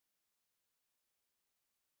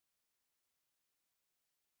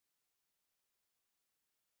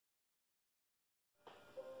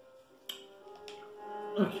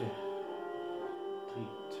Okay. 3,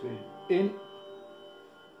 2, in.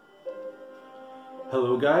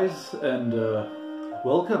 Hello guys, and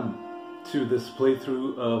welcome to this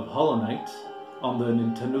playthrough of Hollow Knight on the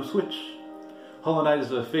Nintendo Switch. Hollow Knight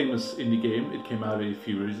is a famous indie game. It came out a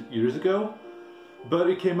few years ago, but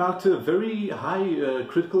it came out to very high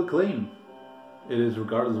critical acclaim. It is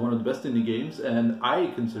regarded as one of the best indie games, and I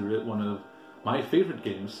consider it one of my favorite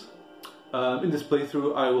games. In this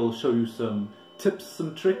playthrough I will show you some tips,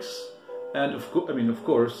 some tricks, and of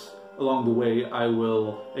course, along the way I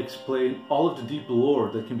will explain all of the deep lore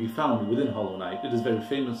that can be found within Hollow Knight. It is very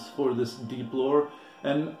famous for this deep lore,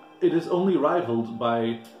 and it is only rivaled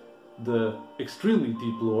by the extremely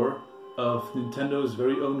deep lore of Nintendo's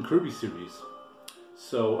very own Kirby series.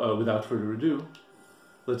 So without further ado,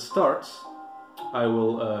 let's start. I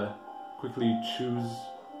will quickly choose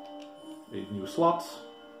a new slot,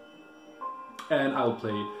 and I'll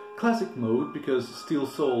play classic mode because Steel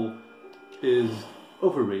Soul is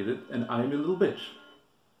overrated and I'm a little bitch.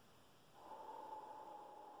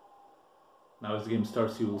 Now as the game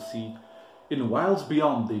starts you will see, "In wilds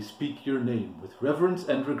beyond they speak your name with reverence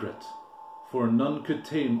and regret, for none could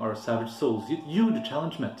tame our savage souls, yet you the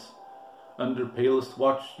challenge met. Under palest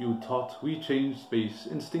watch you taught we changed space,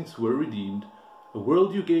 instincts were redeemed, a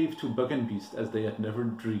world you gave to bug and beast as they had never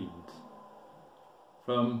dreamed."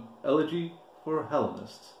 From Elegy for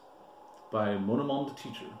Hellenists by Monomon the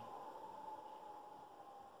Teacher.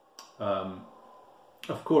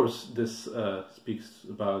 Of course, this speaks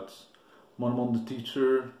about Monomon the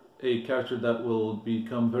Teacher, a character that will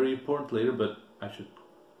become very important later, but I should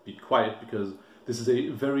be quiet because this is a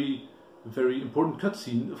very, very important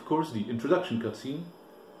cutscene, of course, the introduction cutscene,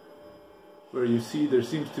 where you see there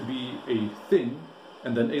seems to be a thing,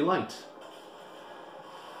 and then a light,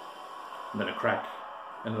 and then a crack,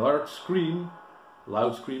 and a loud scream,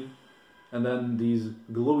 and then these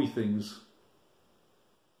glowy things.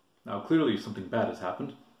 Now clearly something bad has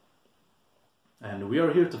happened, and we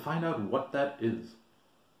are here to find out what that is.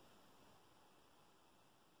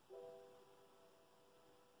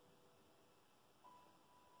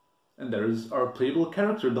 And there is our playable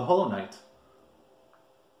character, the Hollow Knight.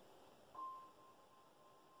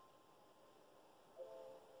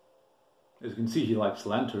 As you can see, he likes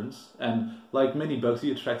lanterns, and like many bugs,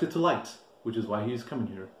 he is attracted to light, which is why he is coming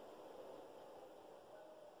here.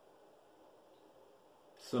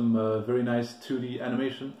 Some very nice 2D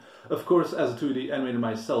animation. Of course, as a 2D animator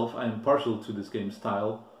myself, I am partial to this game's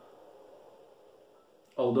style.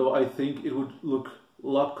 Although I think it would look a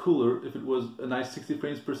lot cooler if it was a nice 60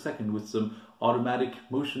 frames per second with some automatic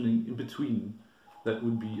motioning in between. That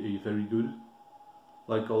would be a very good,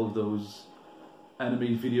 like all of those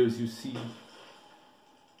anime videos you see.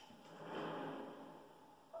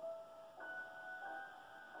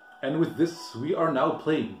 And with this, we are now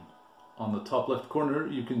playing. On the top left corner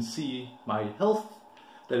you can see my health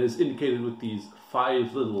that is indicated with these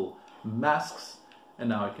 5 little masks, and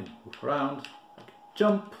now I can move around, I can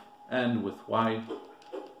jump, and with Y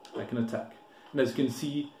I can attack. And as you can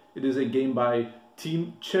see, it is a game by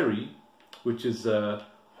Team Cherry, which is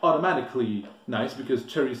automatically nice because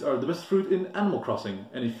cherries are the best fruit in Animal Crossing,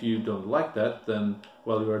 and if you don't like that, then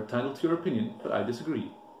well, you are entitled to your opinion, but I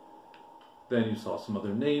disagree. Then you saw some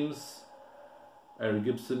other names: Ari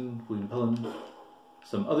Gibson, William Pellin,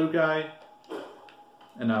 some other guy,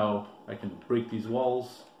 and now I can break these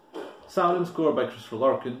walls. Sound and score by Christopher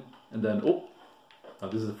Larkin, and then, oh, now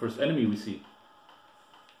this is the first enemy we see.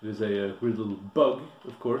 It is a weird little bug,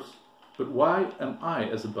 of course, but why am I,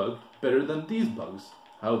 as a bug, better than these bugs?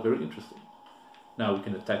 How very interesting. Now we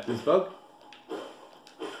can attack this bug,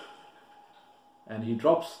 and he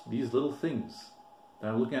drops these little things that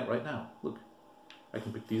I'm looking at right now. Look, I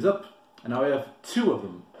can pick these up. And now I have 2 of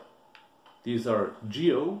them. These are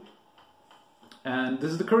Geo, and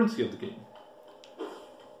this is the currency of the game.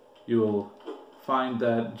 You will find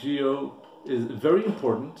that Geo is very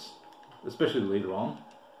important, especially later on.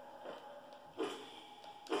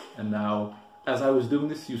 And now, as I was doing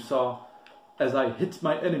this, you saw, as I hit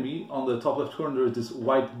my enemy on the top left corner, there is this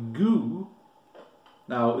white goo.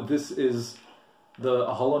 Now, this is the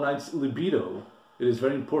Hollow Knight's libido. It is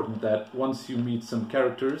very important that once you meet some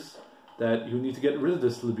characters, that you need to get rid of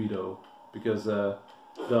this libido, because the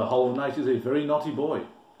Hollow Knight is a very naughty boy.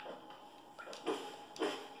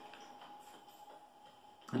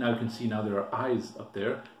 And now you can see now there are eyes up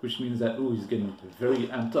there, which means that, ooh, he's getting very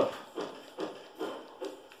amped up.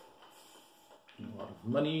 And a lot of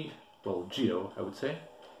money, well, Geo, I would say.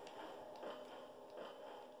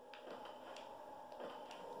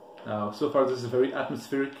 Now, so far this is very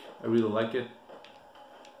atmospheric, I really like it.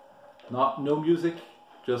 No music,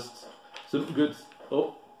 just some good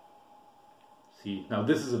Oh, see, now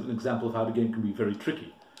this is an example of how the game can be very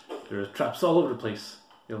tricky. There are traps all over the place.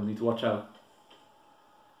 You'll need to watch out.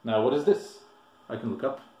 Now, what is this? I can look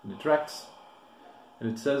up and interacts. And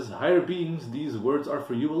it says, higher beings, these words are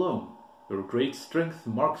for you alone. Your great strength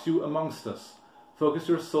marks you amongst us. Focus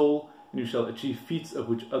your soul, and you shall achieve feats of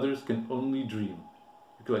which others can only dream.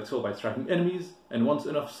 You collect soul by striking enemies, and once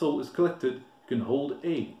enough soul is collected, you can hold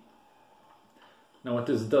A. Now what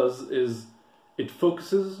this does is, it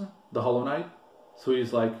focuses the Hollow Knight, so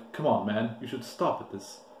he's like, come on man, you should stop at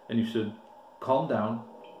this. And you should calm down,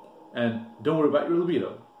 and don't worry about your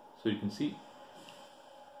libido. So you can see,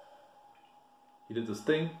 he did this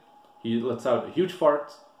thing, he lets out a huge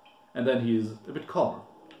fart, and then he's a bit calmer.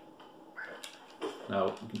 Now,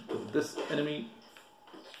 you can kill this enemy.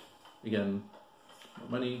 Again, more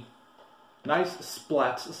money. Nice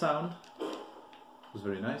splat sound. It was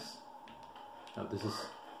very nice. Now this is,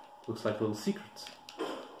 looks like little secrets.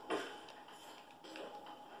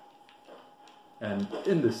 And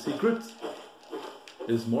in this secret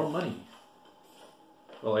is more money.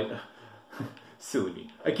 Well, silly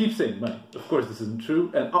me. I keep saying money. Of course this isn't true.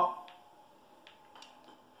 And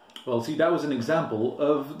well, see, that was an example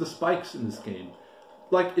of the spikes in this game.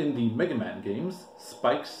 Like in the Mega Man games,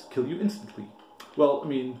 spikes kill you instantly. Well, I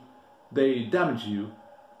mean, they damage you,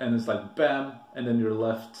 and it's like bam, and then you're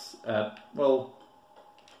left at, well,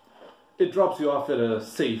 it drops you off at a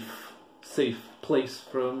safe place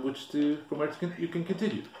from where you can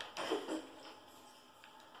continue.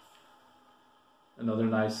 Another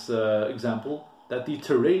nice example, that the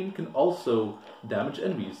terrain can also damage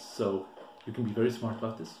enemies, so you can be very smart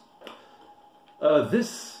about this.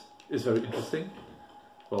 This is very interesting.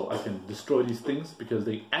 Well, I can destroy these things because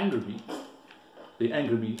they anger me. They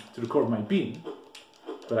anger me to the core of my being,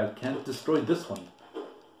 but I can't destroy this one.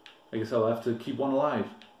 I guess I'll have to keep one alive.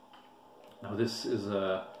 Now this is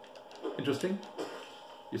interesting.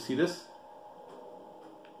 You see this?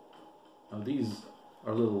 Now these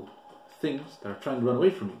are little things that are trying to run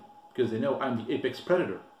away from me because they know I'm the apex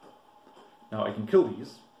predator. Now I can kill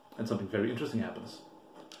these and something very interesting happens.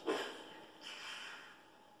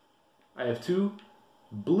 I have 2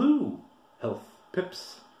 blue health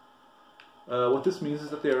pips. What this means is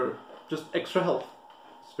that they're just extra health.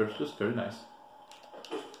 It's just very nice.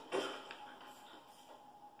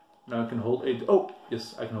 Now I can hold A to, oh,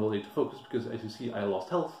 yes, I can hold A to focus because as you see I lost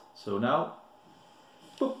health. So now,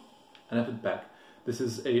 boop, and I have it back. This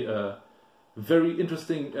is a very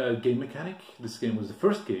interesting game mechanic. This game was the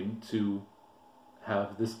first game to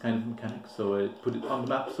have this kind of mechanic, so I put it on the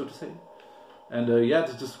map, so to say. And yeah,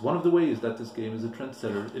 it's just one of the ways that this game is a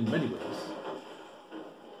trendsetter in many ways.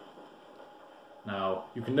 Now,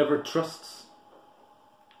 you can never trust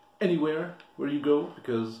anywhere where you go,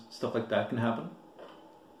 because stuff like that can happen.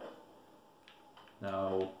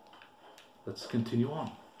 Now, let's continue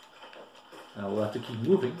on. Now we'll have to keep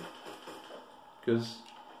moving, because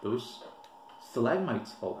those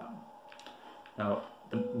stalagmites fall down. Now,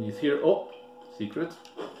 beneath here, oh, secret,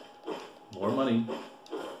 more money.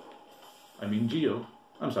 I mean Geo.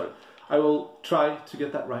 I'm sorry. I will try to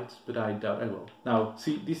get that right, but I doubt I will. Now,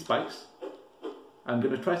 see these spikes? I'm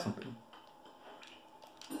gonna try something.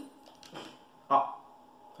 Ah,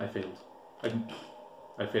 I failed.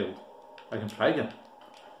 I failed. I can try again,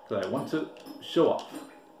 because I want to show off.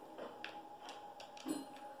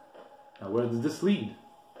 Now, where does this lead?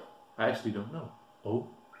 I actually don't know. Oh.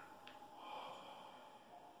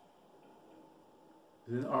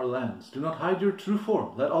 Within our lands, do not hide your true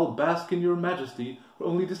form. Let all bask in your majesty, for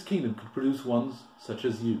only this kingdom could produce ones such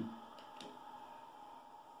as you.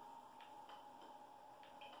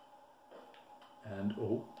 And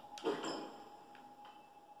oh,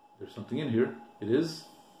 there's something in here. It is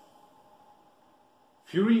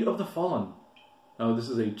Fury of the Fallen. Now this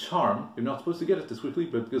is a charm. You're not supposed to get it this quickly,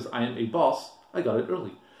 but because I am a boss, I got it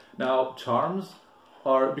early. Now charms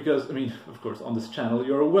are, because, I mean, of course, on this channel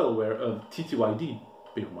you're well aware of TTYD,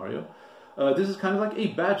 Paper Mario. This is kind of like a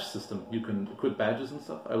badge system. You can equip badges and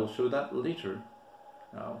stuff. I will show that later.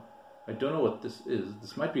 Now, I don't know what this is.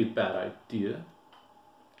 This might be a bad idea,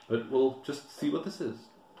 but we'll just see what this is.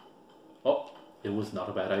 Oh, it was not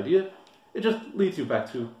a bad idea. It just leads you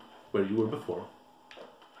back to where you were before.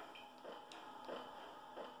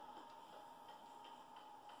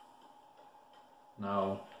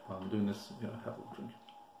 Now, while I'm doing this, I'm gonna have a little drink.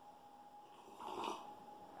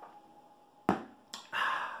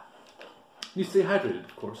 You stay hydrated,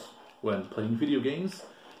 of course, when playing video games,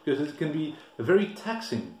 because it can be very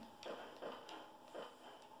taxing.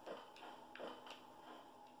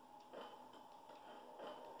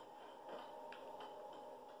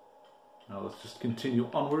 Now let's just continue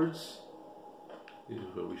onwards.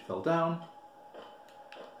 where we fell down.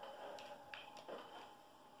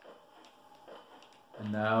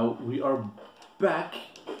 And now we are back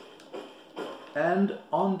and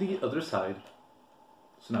on the other side.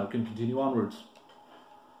 So now we can continue onwards.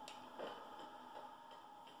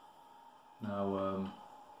 Now,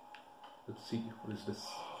 let's see, what is this?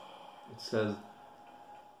 It says,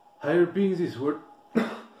 higher beings, these words...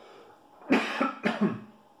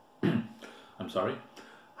 I'm sorry.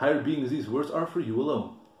 Higher beings, these words are for you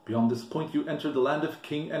alone. Beyond this point you enter the land of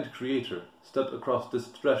King and Creator. Step across this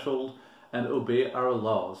threshold and obey our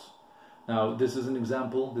laws. Now, this is an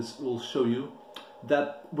example. This will show you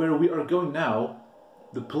that where we are going now,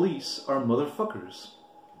 the police are motherfuckers.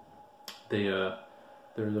 There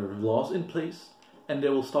are laws in place, and they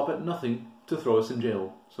will stop at nothing to throw us in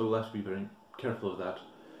jail. So we'll have to be very careful of that.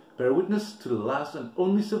 Bear witness to the last and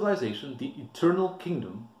only civilization, the eternal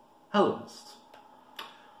kingdom, Hellenist.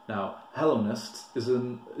 Now, Hellenist is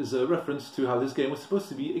a reference to how this game was supposed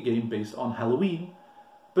to be a game based on Halloween,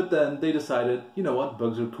 but then they decided, you know what,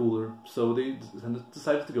 bugs are cooler, so they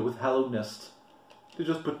decided to go with Hallonest. They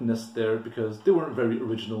just put nest there because they weren't very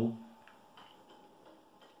original.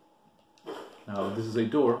 Now, this is a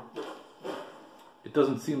door. It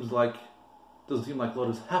doesn't seem like a lot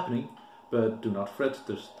is happening, but do not fret.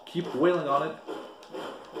 Just keep wailing on it.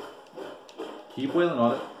 Keep wailing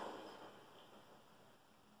on it.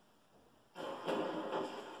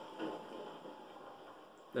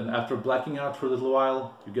 Then after blacking out for a little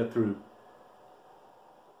while, you get through.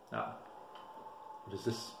 Now, what is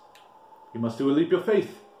this? You must do a leap of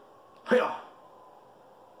faith. Hiya!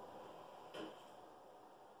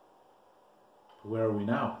 Where are we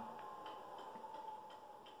now?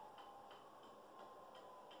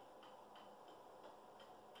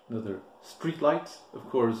 Another street light. Of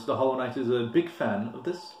course, the Hollow Knight is a big fan of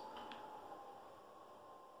this.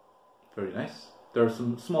 Very nice. There are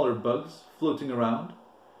some smaller bugs floating around.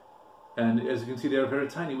 And as you can see, they are very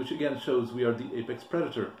tiny, which again shows we are the apex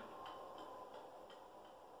predator.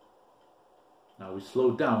 Now we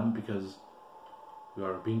slowed down because we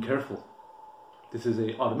are being careful. This is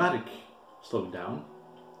a automatic slowing down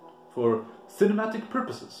for cinematic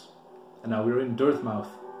purposes. And now we're in Dirtmouth,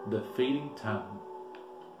 the fading town.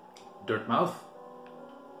 Dirtmouth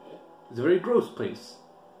is a very gross place.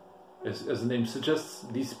 As the name suggests,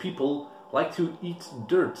 these people like to eat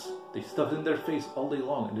dirt. They stuff it in their face all day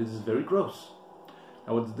long, and it is very gross.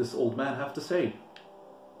 Now what does this old man have to say?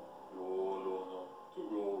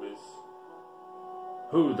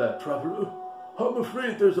 Who there, traveller? I'm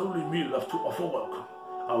afraid there's only me left to offer welcome.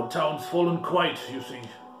 Our town's fallen quiet, you see.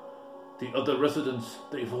 The other residents,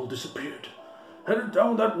 they've all disappeared. Headed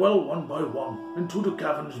down that well one by one, into the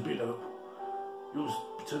caverns below. Used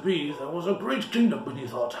to be, there was a great kingdom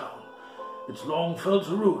beneath our town. It's long fell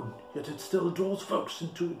to ruin, yet it still draws folks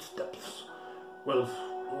into its depths. Wealth,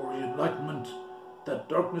 glory, enlightenment, that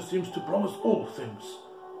darkness seems to promise all things.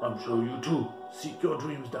 I'm sure you too seek your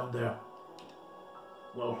dreams down there.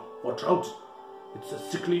 Well, watch out. It's the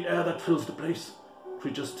sickly air that fills the place.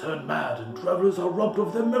 Creatures turn mad and travelers are robbed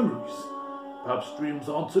of their memories. Perhaps dreams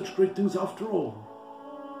aren't such great things after all.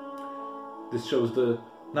 This shows the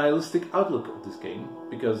nihilistic outlook of this game,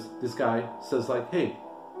 because this guy says like, hey,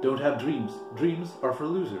 don't have dreams. Dreams are for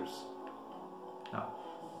losers. Now,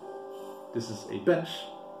 this is a bench.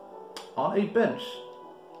 On a bench,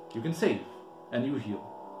 you can save and you heal.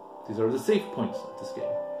 These are the save points of this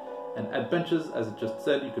game. And at benches, as it just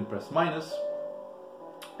said, you can press minus,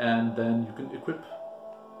 and then you can equip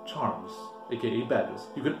charms, aka badges.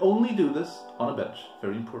 You can only do this on a bench,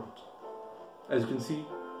 very important. As you can see,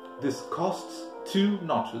 this costs 2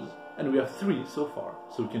 notches, and we have 3 so far,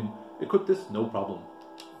 so we can equip this no problem.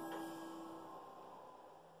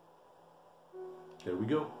 There we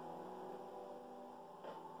go.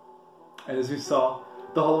 And as you saw,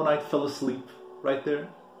 the Hollow Knight fell asleep right there.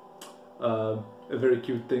 A very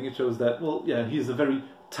cute thing. It shows that, well, yeah, he's a very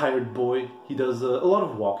tired boy. He does a lot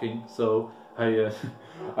of walking, so I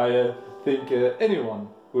think anyone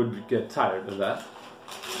would get tired of that.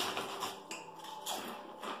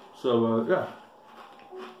 So, yeah.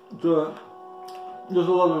 There's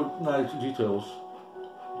a lot of nice details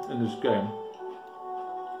in this game.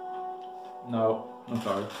 Now, I'm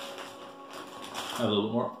sorry. Add a little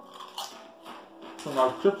bit more. Some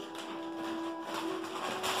nice chips.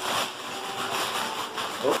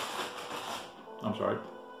 Oh, I'm sorry.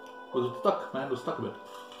 Was it stuck? My hand was stuck a bit.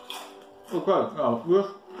 Okay, now this.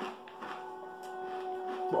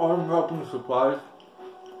 The autumn wrapping supplies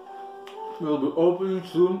will be opening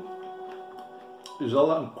soon.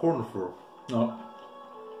 Isella and Cornifer. No.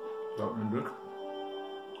 Got me a drink.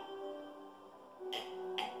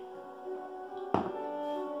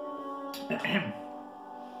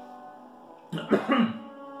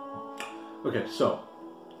 Okay, so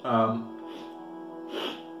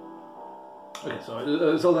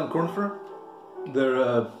Zelda and Cornfer,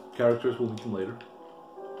 their characters, will meet them later.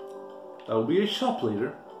 That will be a shop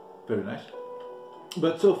later. Very nice.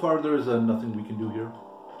 But so far there is nothing we can do here.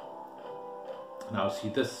 Now see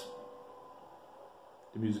this.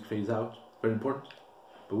 The music fades out. Very important.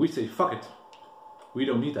 But we say fuck it. We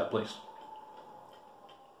don't need that place.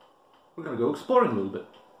 We're gonna go exploring a little bit.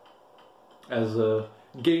 As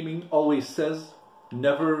gaming always says,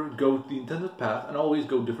 never go the intended path and always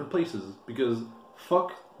go different places. Because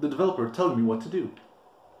fuck the developer telling me what to do.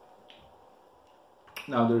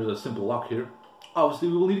 Now there's a simple lock here. Obviously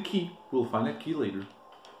we will need a key. We'll find that key later.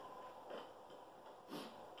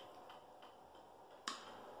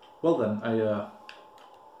 Well then,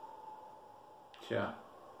 yeah.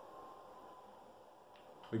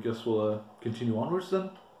 I guess we'll continue onwards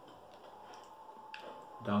then.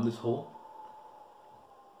 Down this hole.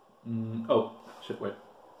 Oh, shit, wait.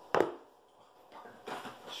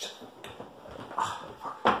 Shit. Ah,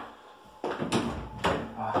 fuck.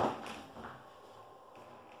 Ah.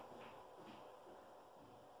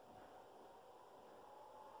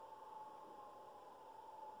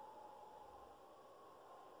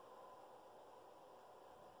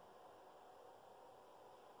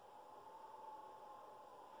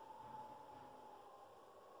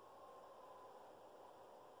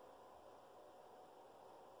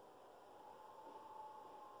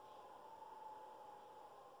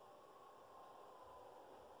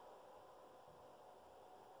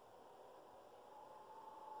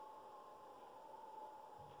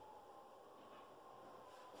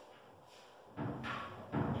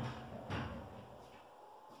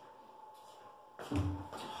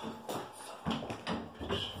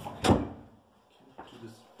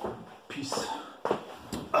 Piece.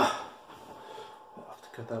 I'll have to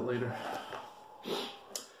cut that later.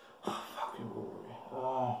 Oh, fucking where were we?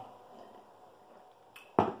 Oh.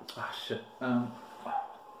 Ah, shit.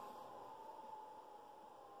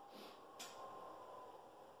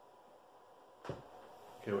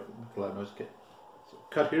 Okay, wait, make a loud noise. Okay. So,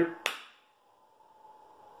 cut here.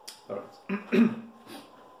 Alright.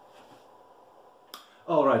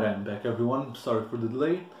 Alright, I'm back, everyone. Sorry for the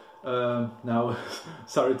delay. Now,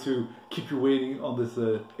 sorry to keep you waiting on this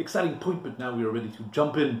exciting point, but now we are ready to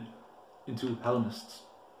jump into Hellenists.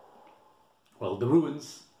 Well, the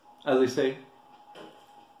ruins, as they say.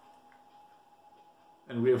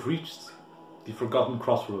 And we have reached the Forgotten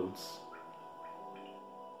Crossroads.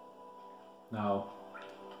 Now,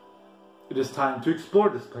 it is time to explore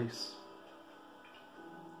this place.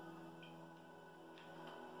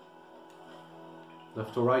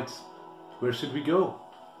 Left or right, where should we go?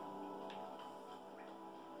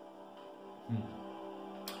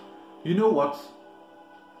 You know what?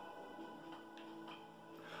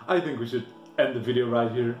 I think we should end the video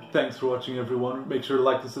right here. Thanks for watching, everyone. Make sure to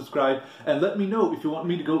like and subscribe, and let me know if you want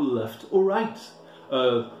me to go left or right.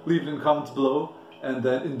 Leave it in the comments below, and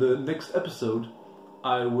then in the next episode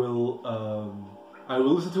I will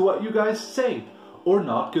listen to what you guys say, or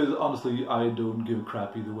not, because honestly I don't give a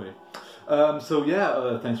crap either way. So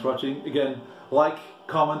yeah, thanks for watching. Again, like,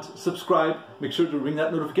 comment, subscribe, make sure to ring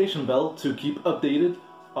that notification bell to keep updated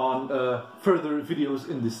on further videos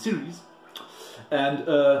in this series. And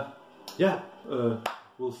yeah,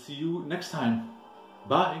 we'll see you next time.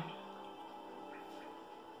 Bye.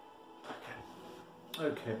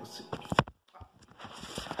 Okay, let's see.